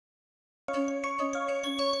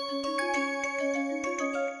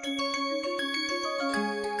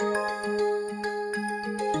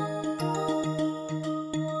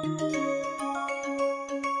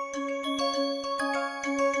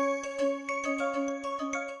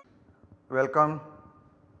Welcome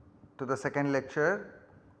to the second lecture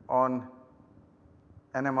on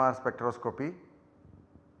NMR spectroscopy.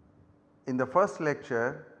 In the first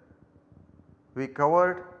lecture, we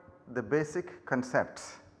covered the basic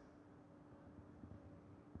concepts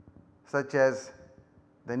such as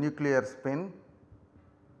the nuclear spin,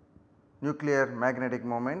 nuclear magnetic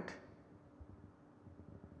moment,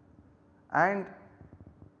 and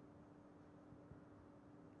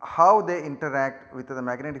how they interact with the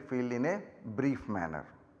magnetic field in a brief manner.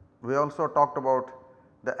 We also talked about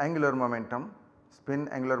the angular momentum, spin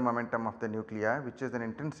angular momentum of the nuclei, which is an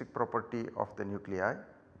intrinsic property of the nuclei,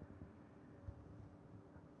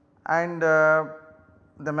 and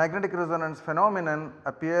the magnetic resonance phenomenon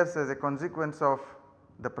appears as a consequence of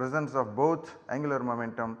the presence of both angular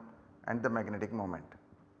momentum and the magnetic moment,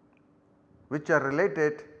 which are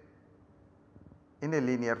related in a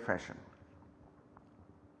linear fashion.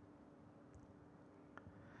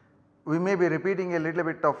 We may be repeating a little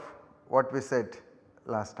bit of what we said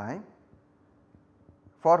last time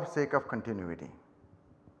for sake of continuity.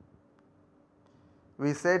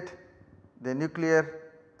 We said the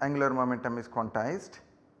nuclear angular momentum is quantized,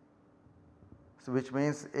 so which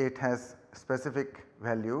means it has specific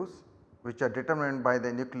values which are determined by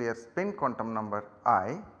the nuclear spin quantum number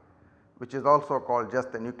I, which is also called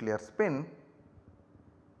just the nuclear spin,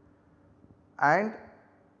 and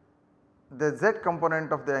the z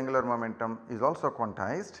component of the angular momentum is also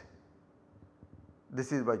quantized.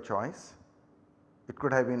 This is by choice. It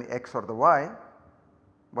could have been x or the y,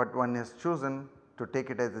 but one has chosen to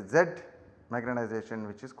take it as a z magnetization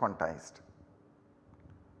which is quantized.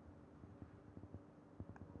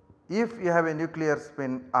 If you have a nuclear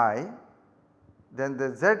spin I, then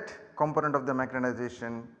the z component of the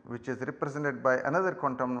magnetization, which is represented by another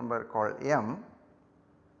quantum number called m,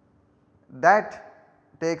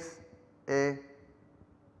 that takes a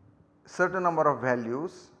certain number of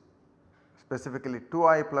values, specifically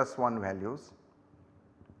 2i plus 1 values.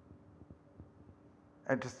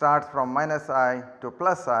 It starts from minus I to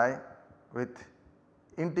plus I with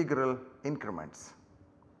integral increments.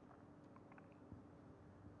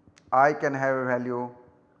 I can have a value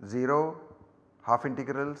 0, half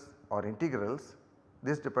integrals or integrals.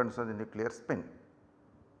 This depends on the nuclear spin.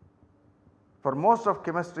 For most of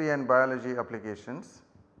chemistry and biology applications,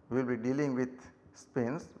 we will be dealing with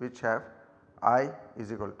spins which have I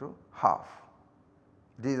is equal to half.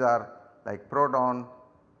 These are like proton,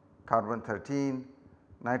 carbon 13,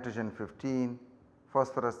 nitrogen 15,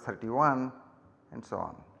 phosphorus 31 and so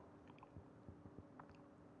on.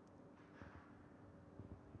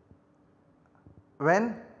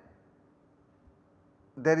 When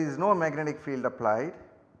there is no magnetic field applied,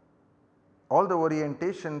 all the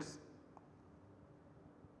orientations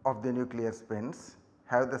of the nuclear spins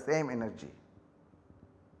have the same energy.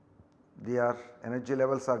 Their energy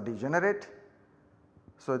levels are degenerate,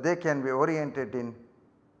 so they can be oriented in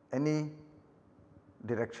any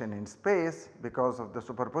direction in space because of the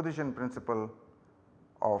superposition principle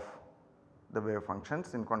of the wave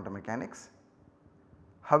functions in quantum mechanics.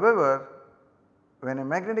 However, when a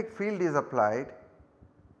magnetic field is applied,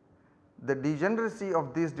 the degeneracy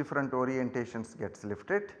of these different orientations gets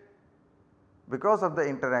lifted because of the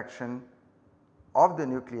interaction of the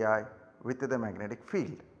nuclei with the magnetic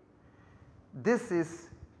field. This is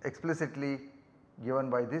explicitly given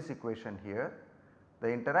by this equation here. The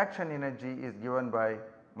interaction energy is given by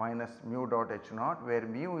minus mu dot h naught, where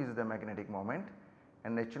mu is the magnetic moment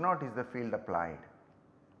and h naught is the field applied.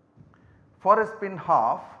 For a spin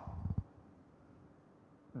half,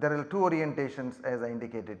 there are two orientations as I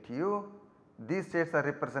indicated to you. These states are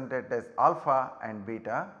represented as alpha and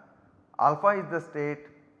beta. Alpha is the state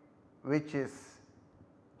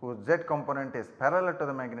whose z component is parallel to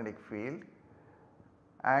the magnetic field,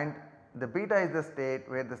 and the beta is the state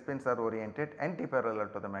where the spins are oriented anti-parallel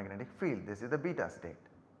to the magnetic field. This is the beta state.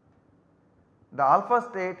 The alpha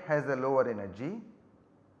state has a lower energy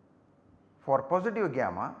for positive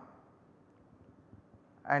gamma,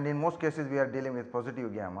 and in most cases we are dealing with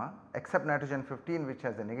positive gamma except nitrogen 15 which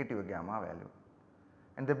has a negative gamma value,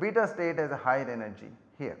 and the beta state has a higher energy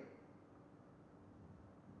here.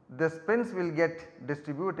 The spins will get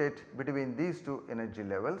distributed between these two energy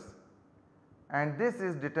levels, and this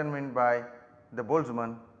is determined by the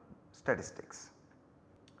Boltzmann statistics.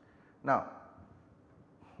 Now,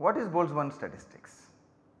 what is Boltzmann statistics?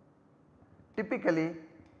 Typically,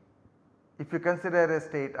 if you consider a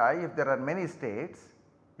state I, if there are many states,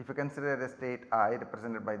 if you consider a state I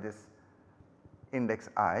represented by this index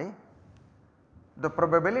I, the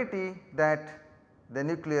probability that the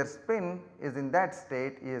nuclear spin is in that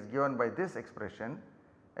state is given by this expression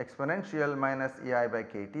exponential minus Ei by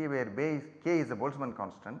kT, where k is the Boltzmann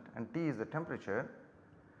constant and T is the temperature,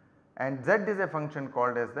 and Z is a function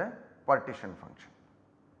called as the partition function.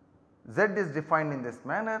 Z is defined in this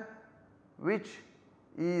manner, which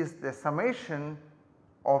is the summation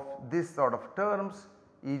of this sort of terms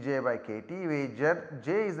Ej by kT, where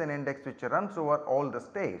J is an index which runs over all the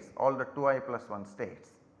states, all the 2i plus 1 states.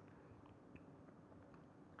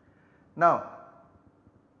 Now,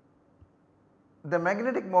 the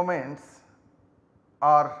magnetic moments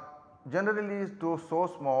are generally so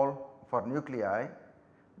small for nuclei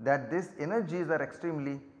that these energies are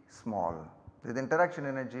extremely small. The interaction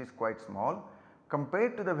energy is quite small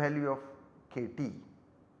compared to the value of kT.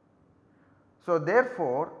 So,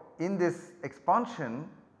 therefore, in this expansion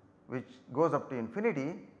which goes up to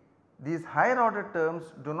infinity, these higher order terms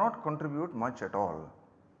do not contribute much at all.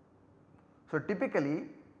 So, typically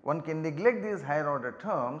one can neglect these higher order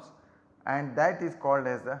terms, and that is called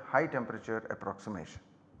as the high temperature approximation.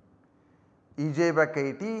 Ej by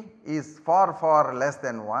kT is far less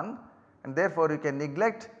than 1, and therefore you can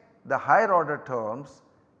neglect the higher order terms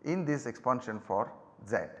in this expansion for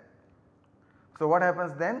Z. So, what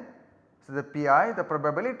happens then? So, the Pi, the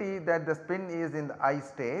probability that the spin is in the I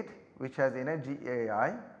state, which has energy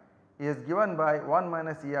Ai, is given by 1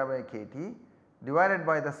 minus Ei by kT divided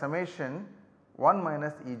by the summation 1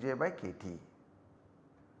 minus Ej by kT.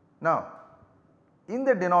 Now, in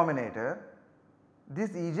the denominator,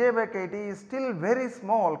 this Ej by kT is still very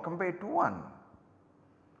small compared to 1.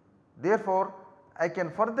 Therefore, I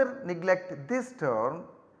can further neglect this term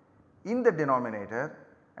in the denominator,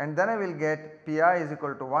 and then I will get Pi is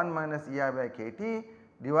equal to 1 minus Ei by kT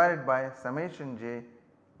divided by summation j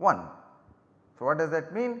 1. So, what does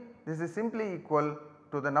that mean? This is simply equal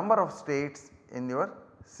to the number of states in your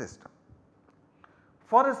system.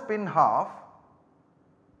 For a spin half,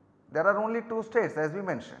 there are only 2 states as we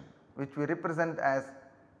mentioned, which we represent as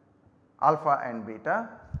alpha and beta.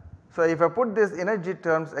 So, if I put these energy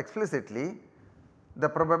terms explicitly, the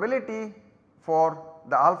probability for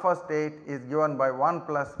the alpha state is given by 1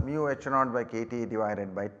 plus mu h naught by kT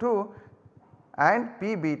divided by 2, and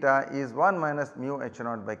P beta is 1 minus mu h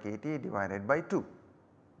naught by kT divided by 2.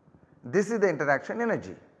 This is the interaction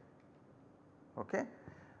energy, okay,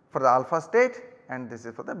 for the alpha state, and this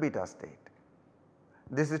is for the beta state.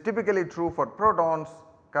 This is typically true for protons,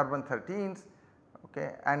 carbon 13s,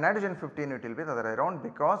 okay, and nitrogen 15 it will be the other way around,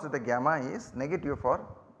 because the gamma is negative for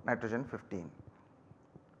nitrogen 15.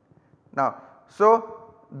 Now,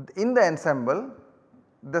 so in the ensemble,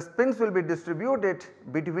 the spins will be distributed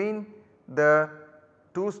between the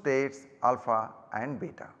 2 states alpha and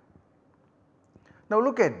beta. Now,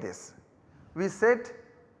 look at this. We said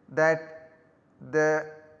that the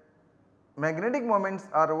magnetic moments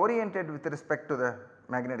are oriented with respect to the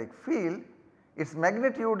magnetic field. Its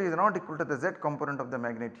magnitude is not equal to the z component of the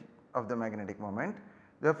magnetic moment.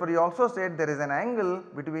 Therefore, you also said there is an angle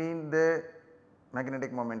between the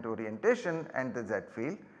magnetic moment orientation and the z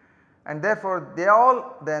field, and therefore the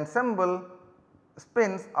ensemble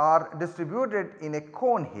spins are distributed in a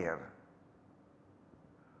cone here.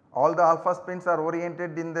 All the alpha spins are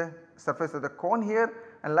oriented in the surface of the cone here,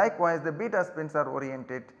 and likewise the beta spins are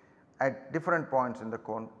oriented at different points in the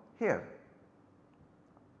cone here.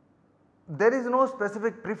 There is no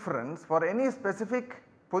specific preference for any specific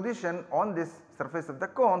position on this surface of the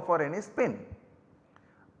cone for any spin.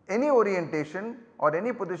 Any orientation or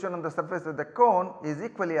any position on the surface of the cone is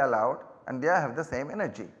equally allowed, and they have the same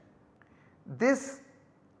energy. This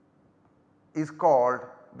is called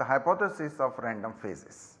the hypothesis of random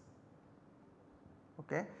phases,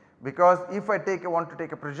 okay, because if I want to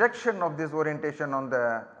take a projection of this orientation on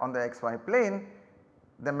the xy plane,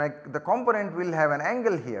 the component will have an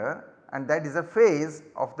angle here, and that is a phase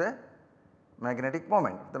of the magnetic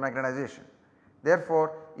moment, the magnetization.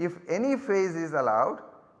 Therefore, if any phase is allowed,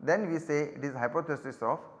 then we say it is hypothesis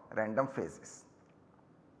of random phases.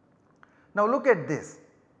 Now, look at this.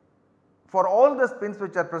 For all the spins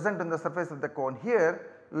which are present on the surface of the cone here,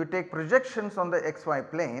 you take projections on the xy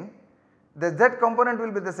plane. The z component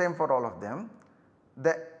will be the same for all of them.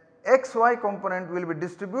 The xy component will be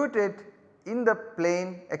distributed in the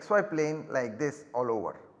plane, xy plane, like this all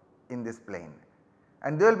over in this plane,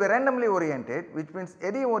 and they will be randomly oriented, which means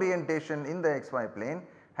any orientation in the xy plane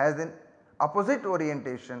has an opposite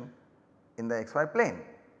orientation in the xy plane.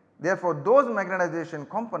 Therefore, those magnetization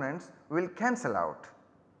components will cancel out.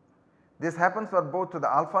 This happens for both to the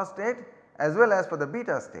alpha state as well as for the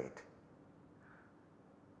beta state.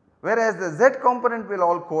 Whereas the z component will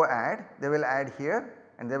all co-add, they will add here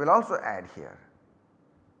and they will also add here.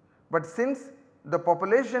 But since the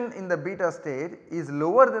population in the beta state is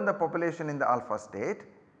lower than the population in the alpha state,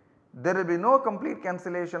 there will be no complete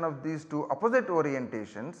cancellation of these two opposite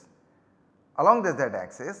orientations along the z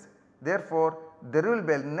axis. Therefore, there will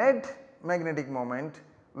be a net magnetic moment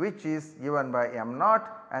which is given by m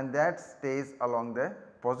naught, and that stays along the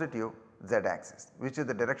positive z axis, which is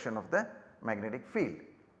the direction of the magnetic field.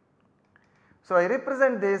 So, I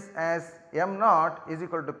represent this as m naught is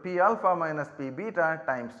equal to p alpha minus p beta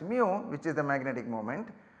times mu, which is the magnetic moment,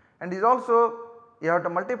 and is also you have to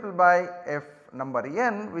multiply by f number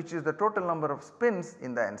n, which is the total number of spins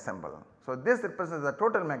in the ensemble. So, this represents the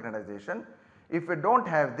total magnetization. If we do not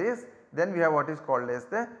have this, then we have what is called as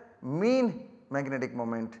the mean magnetic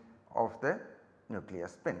moment of the nuclear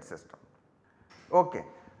spin system. Okay.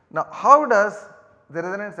 Now, how does the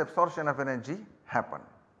resonance absorption of energy happen?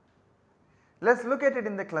 Let us look at it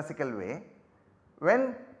in the classical way.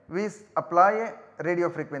 When we apply a radio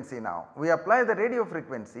frequency now, we apply the radio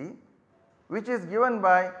frequency which is given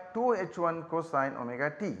by 2h1 cosine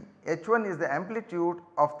omega t. h1 is the amplitude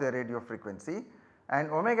of the radio frequency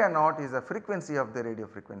and omega naught is the frequency of the radio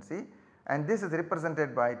frequency, and this is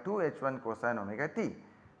represented by 2h1 cosine omega t.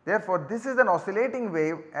 Therefore, this is an oscillating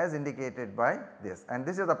wave as indicated by this, and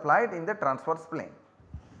this is applied in the transverse plane.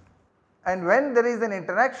 And when there is an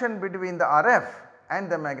interaction between the RF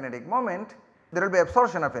and the magnetic moment, there will be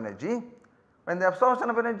absorption of energy. When the absorption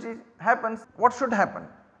of energy happens, what should happen?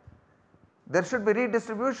 There should be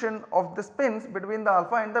redistribution of the spins between the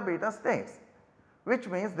alpha and the beta states, which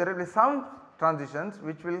means there will be some transitions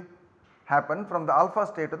which will happen from the alpha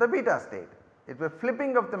state to the beta state. It will be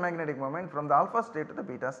flipping of the magnetic moment from the alpha state to the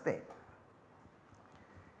beta state.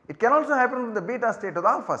 It can also happen from the beta state to the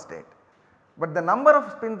alpha state, but the number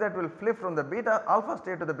of spins that will flip from the beta alpha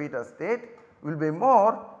state to the beta state will be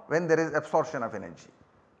more when there is absorption of energy.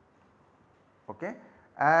 Okay.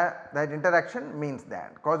 That interaction means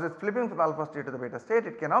that because it is flipping from the alpha state to the beta state.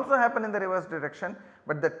 It can also happen in the reverse direction,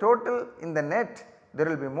 but the total in the net there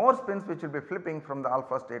will be more spins which will be flipping from the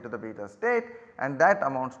alpha state to the beta state, and that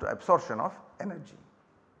amounts to absorption of energy.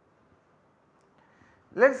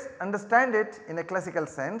 Let us understand it in a classical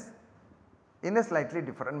sense in a slightly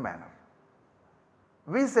different manner.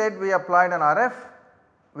 We said we applied an RF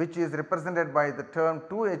which is represented by the term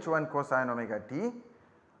 2h1 cosine omega t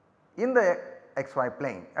in the xy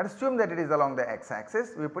plane, and assume that it is along the x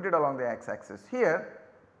axis. We put it along the x axis here.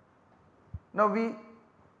 Now, we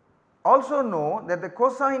also know that the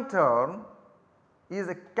cosine term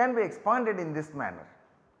can be expanded in this manner.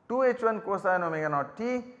 2h1 cosine omega naught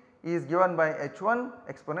t is given by h1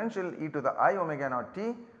 exponential e to the I omega naught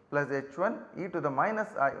t plus h1 e to the minus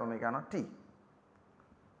I omega naught t.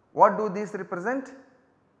 What do these represent?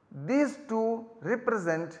 These two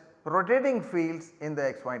represent rotating fields in the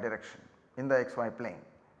xy direction, in the xy plane.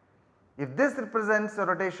 If this represents a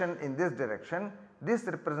rotation in this direction, this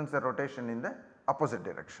represents a rotation in the opposite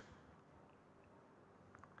direction.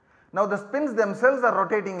 Now, the spins themselves are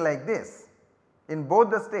rotating like this in both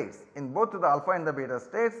the states, in both the alpha and the beta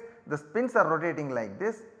states. The spins are rotating like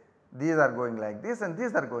this, these are going like this and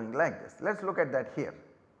these are going like this. Let us look at that here.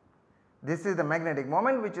 This is the magnetic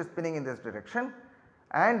moment which is spinning in this direction,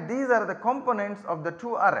 and these are the components of the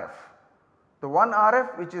two RF. The one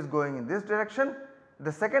RF which is going in this direction,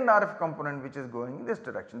 the second RF component which is going in this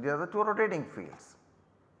direction. These are the two rotating fields.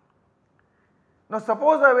 Now,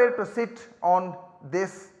 suppose I were to sit on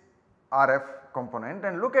this RF component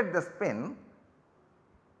and look at the spin,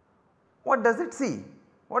 what does it see?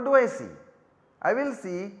 What do I see? I will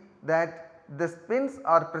see that the spins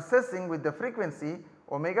are precessing with the frequency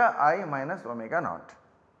omega I minus omega naught,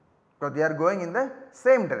 because they are going in the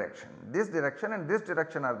same direction. This direction and this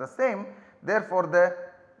direction are the same. Therefore, the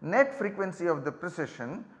net frequency of the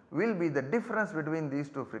precession will be the difference between these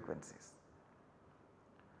two frequencies.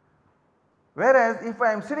 Whereas, if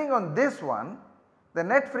I am sitting on this one, the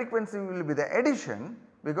net frequency will be the addition,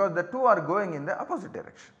 because the two are going in the opposite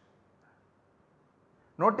direction.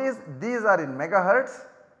 Notice these are in megahertz,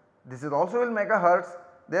 this is also in megahertz.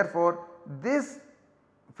 Therefore, this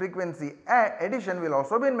frequency addition will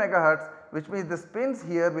also be in megahertz, which means the spins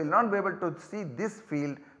here will not be able to see this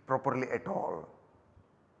field properly at all.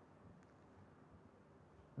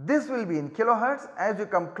 This will be in kilohertz. As you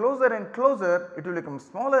come closer and closer, it will become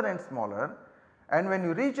smaller and smaller, and when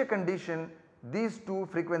you reach a condition these two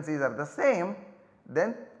frequencies are the same,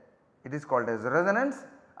 then it is called as resonance.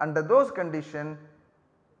 Under those conditions,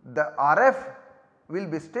 the RF will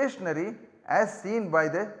be stationary as seen by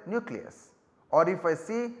the nucleus, or if I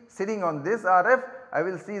see sitting on this RF, I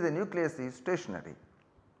will see the nucleus is stationary.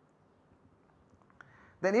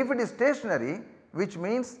 Then if it is stationary, which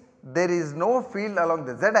means there is no field along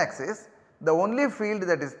the z axis, the only field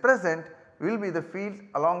that is present will be the field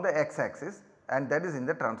along the x axis, and that is in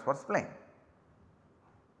the transverse plane.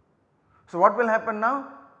 So, what will happen now?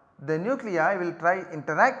 The nuclei will try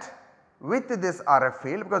interact with this RF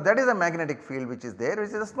field, because that is a magnetic field which is there, which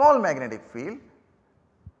is a small magnetic field.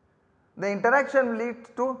 The interaction leads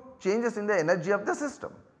to changes in the energy of the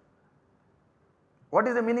system. What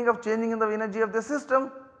is the meaning of changing in the energy of the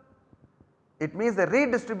system? It means the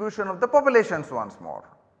redistribution of the populations once more.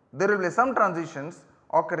 There will be some transitions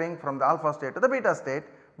occurring from the alpha state to the beta state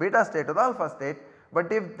to the alpha state,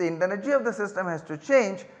 but if the energy of the system has to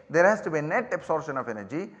change, there has to be a net absorption of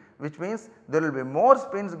energy, which means there will be more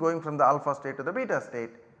spins going from the alpha state to the beta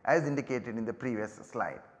state as indicated in the previous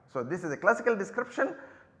slide. So, this is a classical description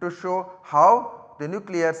to show how the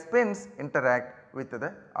nuclear spins interact with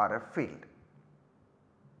the RF field.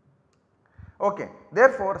 Okay.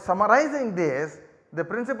 Therefore, summarizing this, the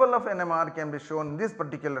principle of NMR can be shown in this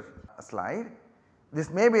particular slide. This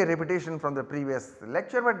may be a repetition from the previous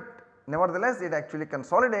lecture, but nevertheless it actually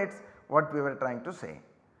consolidates what we were trying to say.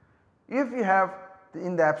 If you have,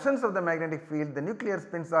 in the absence of the magnetic field, the nuclear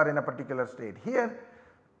spins are in a particular state here,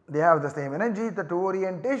 they have the same energy, the two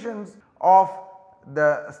orientations of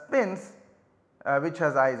the spins which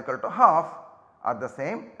has I is equal to half are the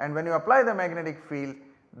same, and when you apply the magnetic field,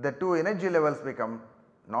 the two energy levels become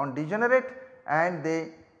non-degenerate, and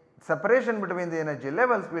the separation between the energy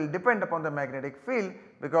levels will depend upon the magnetic field,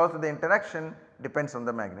 because the interaction depends on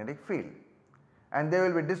the magnetic field, and they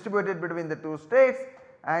will be distributed between the two states,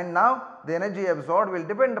 and now the energy absorbed will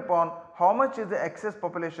depend upon how much is the excess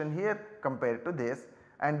population here compared to this,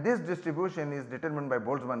 and this distribution is determined by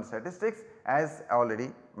Boltzmann statistics as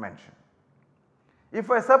already mentioned.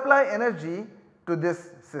 If I supply energy to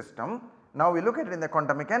this system, now we look at it in the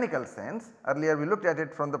quantum mechanical sense. Earlier we looked at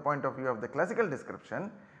it from the point of view of the classical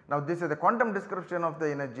description. Now this is the quantum description of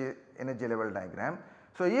the energy level diagram.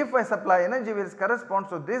 So if I supply energy which corresponds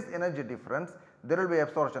to this energy difference, there will be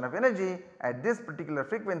absorption of energy at this particular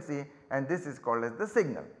frequency, and this is called as the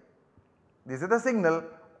signal. This is the signal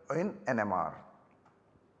in NMR.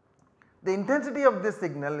 The intensity of this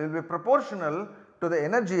signal will be proportional to the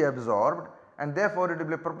energy absorbed, and therefore it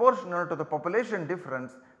will be proportional to the population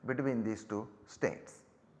difference between these two states.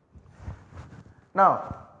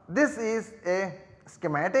 Now this is a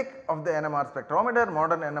schematic of the NMR spectrometer,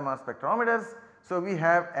 modern NMR spectrometers. So we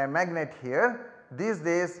have a magnet here, these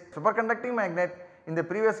days superconducting magnet. In the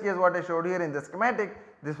previous case what I showed here in the schematic,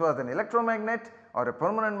 this was an electromagnet or a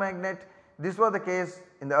permanent magnet. This was the case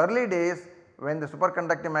in the early days when the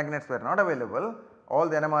superconducting magnets were not available. All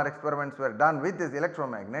the NMR experiments were done with these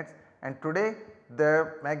electromagnets, and today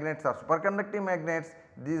the magnets are superconducting magnets.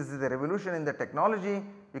 This is a revolution in the technology.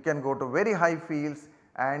 You can go to very high fields,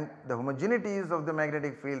 and the homogeneities of the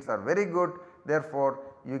magnetic fields are very good. Therefore,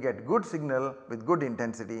 you get good signal with good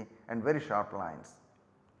intensity and very sharp lines.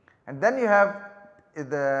 And then you have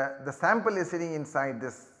the sample is sitting inside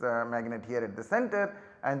this magnet here at the center,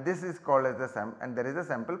 and this is called as the sample, and there is a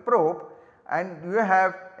sample probe, and you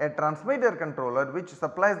have a transmitter controller which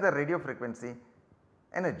supplies the radio frequency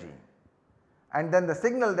energy, and then the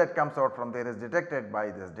signal that comes out from there is detected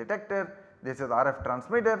by this detector. This is RF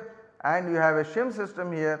transmitter, and you have a shim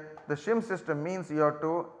system here. The shim system means you have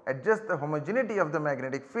to adjust the homogeneity of the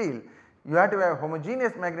magnetic field. You have to have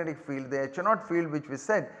homogeneous magnetic field. The H0 field which we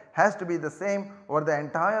said has to be the same over the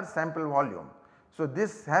entire sample volume. So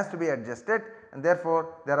this has to be adjusted, and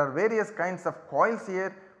therefore there are various kinds of coils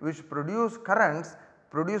here which produce currents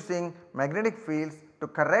producing magnetic fields to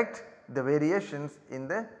correct the variations in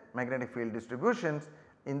the magnetic field distributions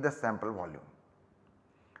in the sample volume.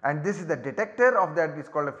 And this is the detector of that, is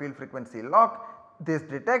called a field frequency lock. This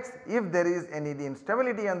detects if there is any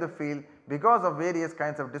instability on the field because of various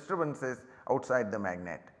kinds of disturbances outside the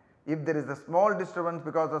magnet. If there is a small disturbance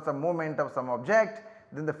because of some movement of some object,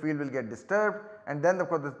 then the field will get disturbed, and then of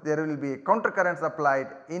course there will be counter currents applied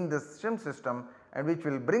in this shim system, and which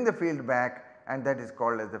will bring the field back, and that is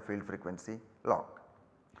called as the field frequency lock.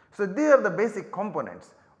 So these are the basic components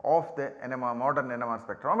of the NMR, modern NMR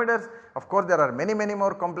spectrometers. Of course there are many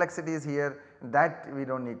more complexities here that we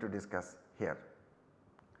do not need to discuss here.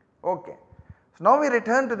 Okay. So now we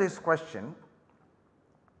return to this question,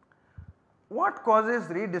 what causes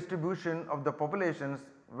redistribution of the populations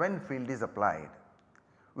when field is applied?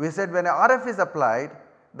 We said when a RF is applied,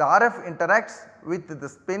 the RF interacts with the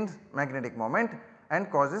spin's magnetic moment and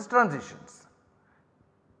causes transitions.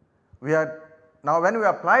 Now when we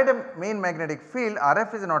applied a main magnetic field,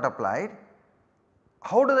 RF is not applied,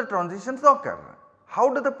 how do the transitions occur?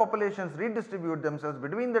 How do the populations redistribute themselves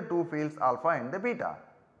between the two fields alpha and the beta?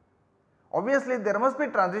 Obviously there must be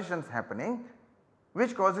transitions happening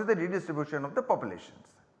which causes the redistribution of the populations.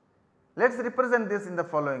 Let us represent this in the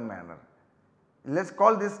following manner. Let us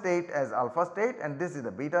call this state as alpha state and this is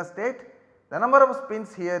the beta state. The number of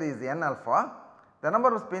spins here is n alpha, the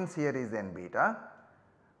number of spins here is n beta,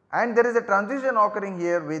 and there is a transition occurring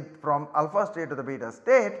here with from alpha state to the beta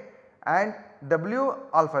state, and W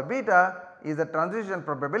alpha beta is the transition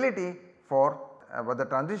probability for the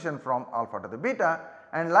transition from alpha to the beta,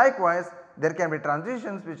 and likewise there can be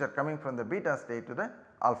transitions which are coming from the beta state to the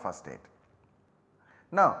alpha state.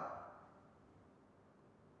 Now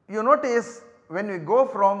you notice when we go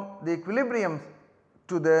from the equilibrium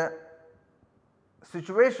to the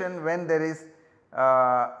situation when there is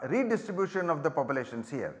redistribution of the populations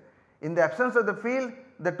here. In the absence of the field,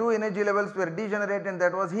 the two energy levels were degenerated and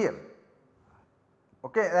that was here,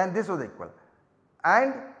 okay, and this was equal.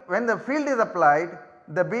 And when the field is applied,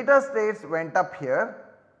 the beta states went up here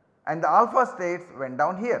and the alpha states went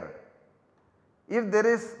down here. If there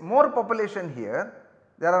is more population here,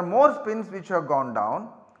 there are more spins which have gone down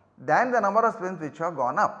than the number of spins which have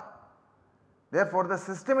gone up. Therefore, the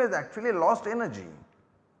system is actually lost energy,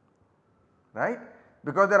 right,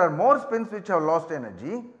 because there are more spins which have lost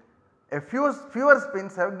energy, fewer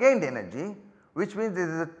spins have gained energy, which means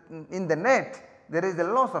in the net there is a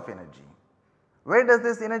loss of energy. Where does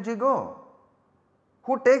this energy go?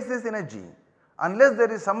 Who takes this energy? Unless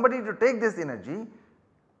there is somebody to take this energy,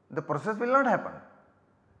 the process will not happen,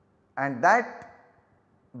 and that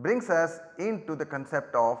brings us into the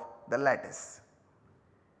concept of the lattice.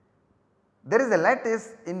 There is a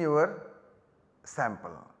lattice in your sample.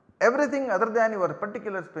 Everything other than your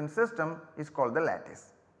particular spin system is called the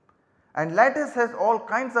lattice, and lattice has all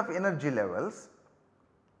kinds of energy levels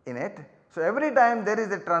in it. So, every time there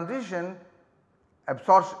is a transition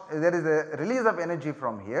absorption, there is a release of energy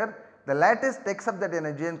from here, the lattice takes up that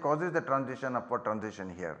energy and causes the transition, upward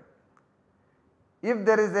transition here. If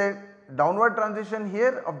there is a downward transition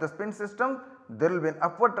here of the spin system, there will be an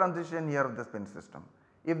upward transition here of the spin system.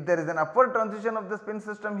 If there is an upward transition of the spin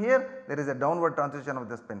system here, there is a downward transition of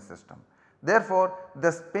the spin system. Therefore,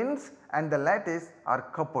 the spins and the lattice are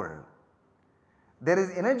coupled. There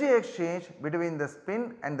is energy exchange between the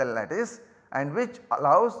spin and the lattice, and which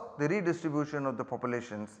allows the redistribution of the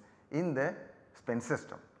populations in the spin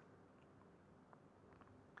system.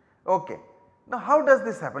 Okay. Now, how does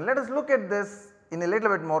this happen? Let us look at this in a little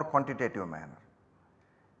bit more quantitative manner.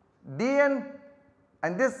 Dn,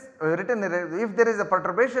 and this written, if there is a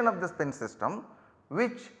perturbation of the spin system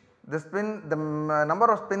which the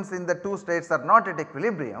number of spins in the two states are not at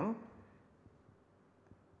equilibrium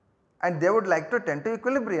and they would like to tend to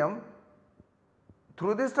equilibrium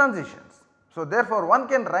through these transitions. So, therefore, one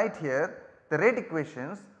can write here the rate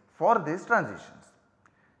equations for these transitions.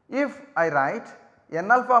 If I write n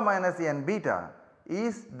alpha minus n beta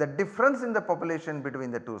is the difference in the population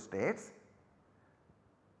between the two states,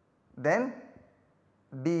 then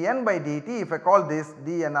dn by dt, if I call this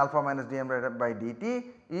dn alpha minus dn by dt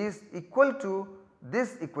is equal to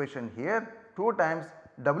this equation here 2 times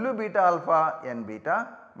w beta alpha n beta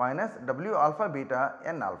minus w alpha beta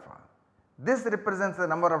n alpha. This represents the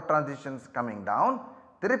number of transitions coming down,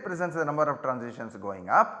 this represents the number of transitions going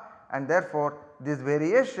up, and therefore this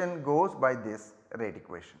variation goes by this rate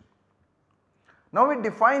equation. Now we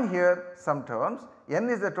define here some terms. N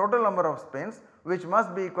is the total number of spins which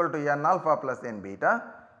must be equal to n alpha plus n beta,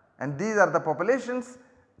 and these are the populations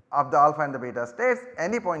of the alpha and the beta states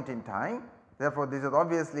any point in time. Therefore, this is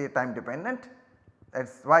obviously time dependent, that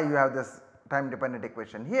is why you have this time dependent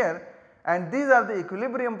equation here, and these are the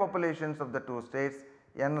equilibrium populations of the two states.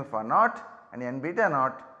 N alpha naught and n beta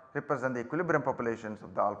naught represent the equilibrium populations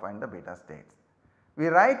of the alpha and the beta states. We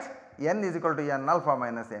write n is equal to n alpha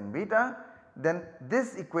minus n beta, then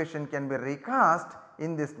this equation can be recast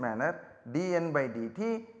in this manner: dn by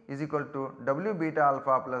dt is equal to w beta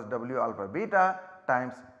alpha plus w alpha beta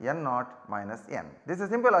times n naught minus n. This is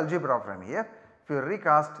simple algebra from here. If you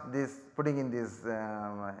recast this, putting in these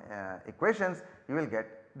equations, you will get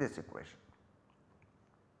this equation.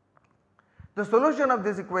 The solution of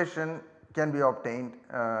this equation can be obtained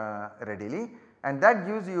readily, and that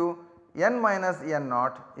gives you n minus n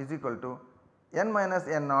naught is equal to n minus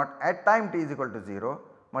n naught at time t is equal to 0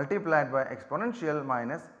 multiplied by exponential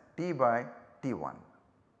minus t by t1.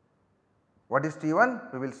 What is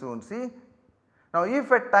t1? We will soon see. Now,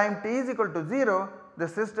 if at time t is equal to 0 the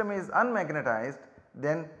system is unmagnetized,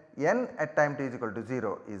 then n at time t is equal to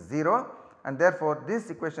 0 is 0, and therefore this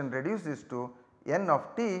equation reduces to n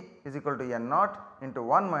of t is equal to n naught into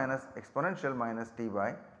 1 minus exponential minus t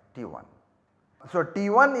by t1. So,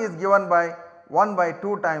 t1 is given by 1 by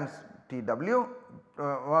 2 times tw,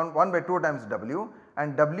 1 by 2 times w,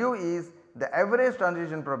 and w is the average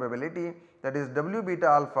transition probability, that is w beta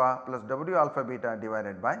alpha plus w alpha beta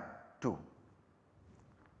divided by 2.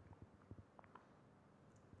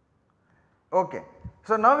 Okay.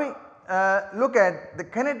 So, now we look at the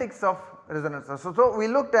kinetics of resonance. So, we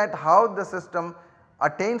looked at how the system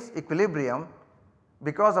attains equilibrium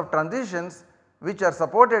because of transitions which are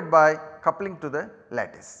supported by coupling to the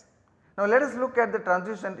lattice. Now, let us look at the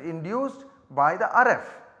transition induced by the RF.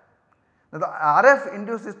 Now, the RF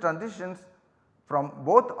induces transitions from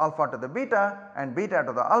both alpha to the beta and beta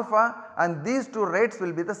to the alpha, and these two rates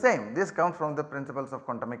will be the same. This comes from the principles of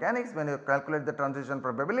quantum mechanics. When you calculate the transition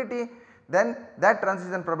probability, then that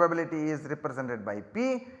transition probability is represented by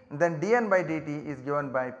P, then dN by dt is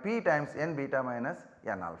given by P times n beta minus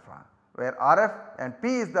n alpha, where RF and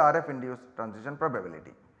P is the RF induced transition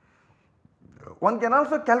probability. One can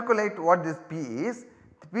also calculate what this P is.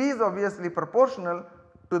 P is obviously proportional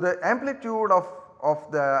to the amplitude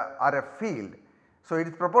of the RF field. So, it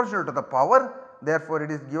is proportional to the power, therefore,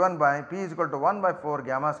 it is given by P is equal to 1 by 4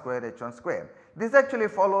 gamma square H1 square. This actually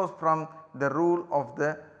follows from the rule of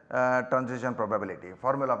the transition probability,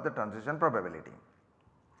 formula of the transition probability,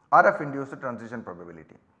 RF induced transition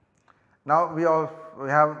probability. Now, we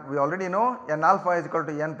already know n alpha is equal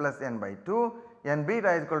to n plus n by 2, n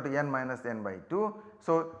beta is equal to n minus n by 2.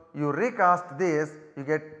 So, you recast this, you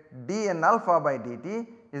get dn alpha by dt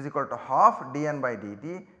is equal to half dn by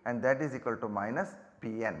dt, and that is equal to minus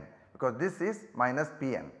Pn, because this is minus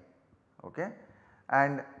Pn, okay.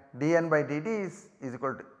 And dn by dt is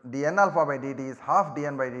equal to dn alpha by dt is half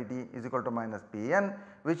dn by dt is equal to minus Pn,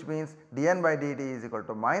 which means dn by dt is equal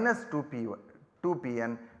to minus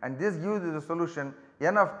 2Pn, and this gives you the solution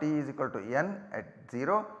n of t is equal to n at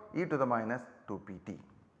 0 e to the minus 2pt.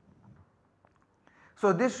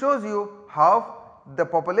 So, this shows you how the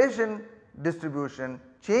population distribution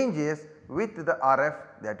changes with the RF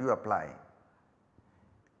that you apply.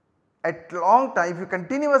 At long time, if you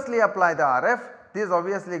continuously apply the RF, this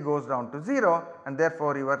obviously goes down to 0, and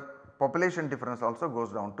therefore your population difference also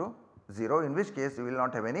goes down to 0, in which case you will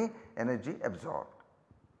not have any energy absorbed.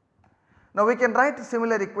 Now, we can write a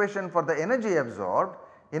similar equation for the energy absorbed.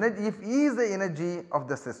 If E is the energy of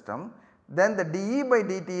the system, then the dE by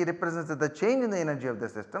dt represents the change in the energy of the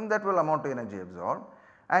system, that will amount to energy absorbed,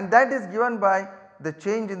 and that is given by the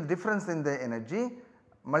change in the difference in the energy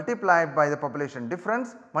multiplied by the population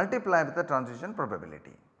difference multiplied with the transition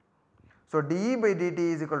probability. So, dE by dt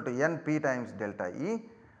is equal to np times delta E,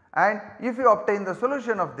 and if you obtain the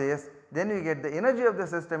solution of this, then you get the energy of the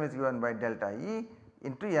system is given by delta E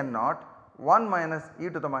into n naught 1 minus e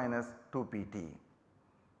to the minus 2pt.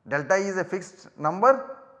 Delta E is a fixed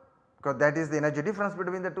number because that is the energy difference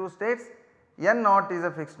between the two states. N naught is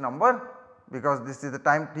a fixed number because this is the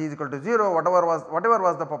time t is equal to 0, whatever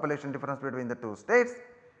was the population difference between the two states,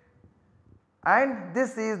 and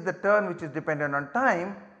this is the term which is dependent on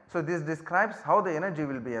time. So, this describes how the energy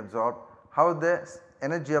will be absorbed, how the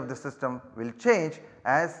energy of the system will change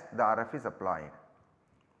as the RF is applied.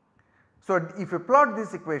 So, if you plot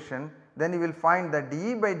this equation, then you will find that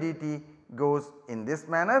dE by dt goes in this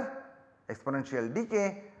manner, exponential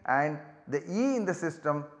decay, and the E in the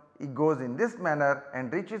system, it goes in this manner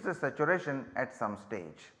and reaches the saturation at some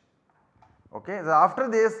stage. Okay. So, after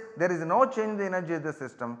this there is no change in the energy of the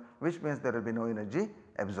system, which means there will be no energy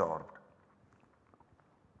absorbed.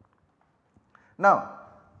 Now,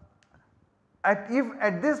 if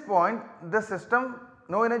at this point the system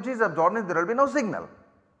no energy is absorbed, means there will be no signal.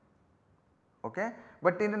 Okay.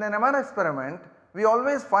 But in an NMR experiment, we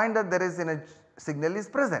always find that there is signal is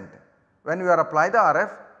present. When we are apply the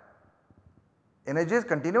RF, energy is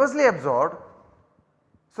continuously absorbed,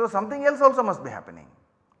 so something else also must be happening.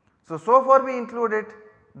 So far we included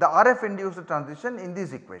the RF induced transition in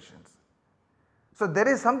these equations. So there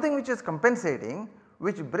is something which is compensating,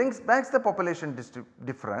 which brings back the population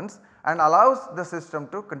difference and allows the system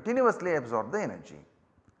to continuously absorb the energy,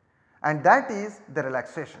 and that is the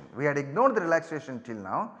relaxation. We had ignored the relaxation till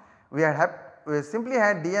now. We simply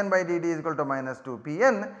had dN by dt is equal to minus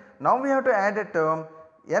 2Pn. Now we have to add a term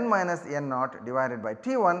n minus n naught divided by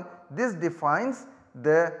T1. This defines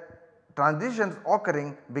the transitions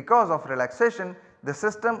occurring because of relaxation. The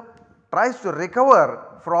system tries to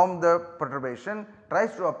recover from the perturbation,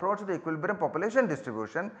 tries to approach the equilibrium population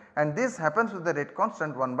distribution, and this happens with the rate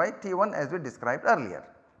constant 1 by T1 as we described earlier.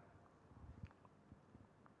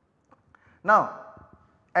 Now,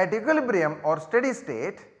 at equilibrium or steady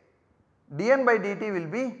state, dN by dt will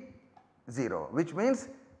be 0, which means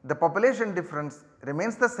the population difference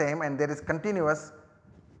remains the same and there is continuous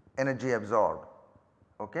energy absorbed.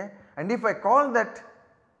 Okay. And if I call that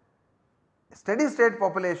steady state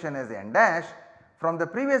population as n dash, from the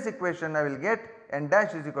previous equation I will get n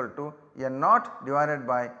dash is equal to n naught divided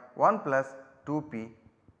by 1 plus 2p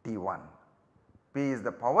T1. P is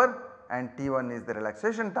the power and T1 is the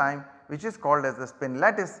relaxation time, which is called as the spin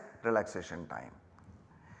lattice relaxation time.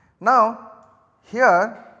 Now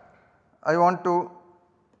here I want to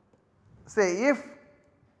say if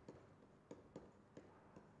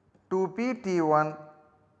 2p T1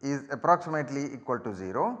 is approximately equal to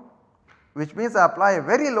 0, which means I apply a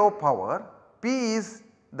very low power, P is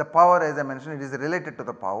the power, as I mentioned, it is related to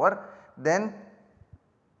the power, then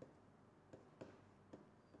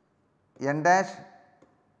N dash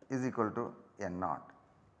is equal to N naught.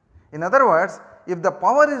 In other words, if the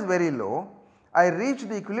power is very low, I reach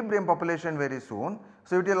the equilibrium population very soon.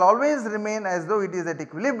 So, it will always remain as though it is at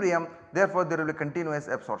equilibrium, therefore, there will be continuous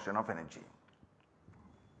absorption of energy.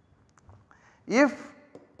 If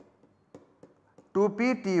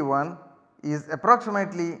 2p T1 is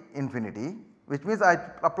approximately infinity, which means I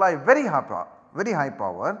apply very high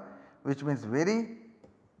power, which means very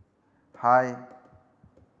high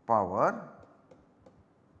power,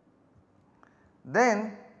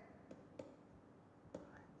 then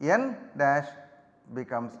N dash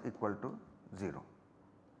becomes equal to 0.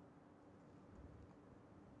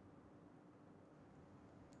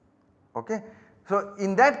 Okay. So,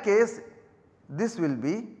 in that case this will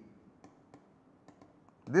be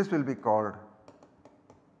called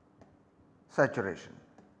saturation.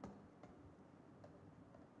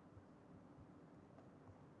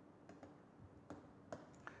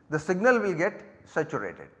 The signal will get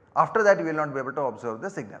saturated, after that you will not be able to observe the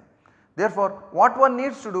signal. Therefore, what one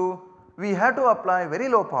needs to do, we have to apply very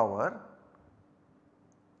low power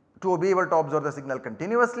to be able to observe the signal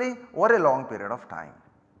continuously over a long period of time.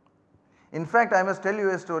 In fact, I must tell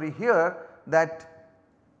you a story here that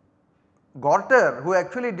Gorter, who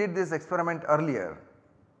actually did this experiment earlier,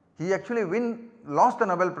 he actually lost the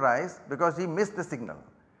Nobel Prize because he missed the signal,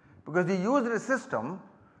 because he used a system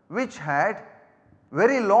which had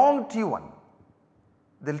very long T1.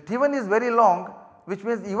 The T1 is very long, which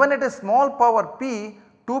means even at a small power P,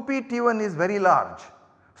 2p T1 is very large.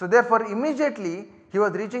 So, therefore, immediately he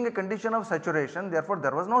was reaching a condition of saturation, therefore,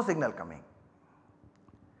 there was no signal coming.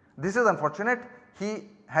 This is unfortunate, he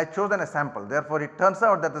had chosen a sample, therefore, it turns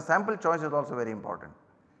out that the sample choice is also very important.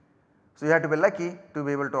 So, you have to be lucky to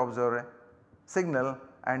be able to observe a signal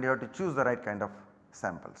and you have to choose the right kind of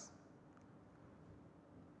samples.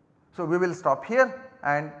 So, we will stop here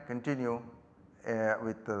and continue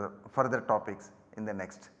with further topics in the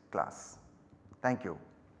next class. Thank you.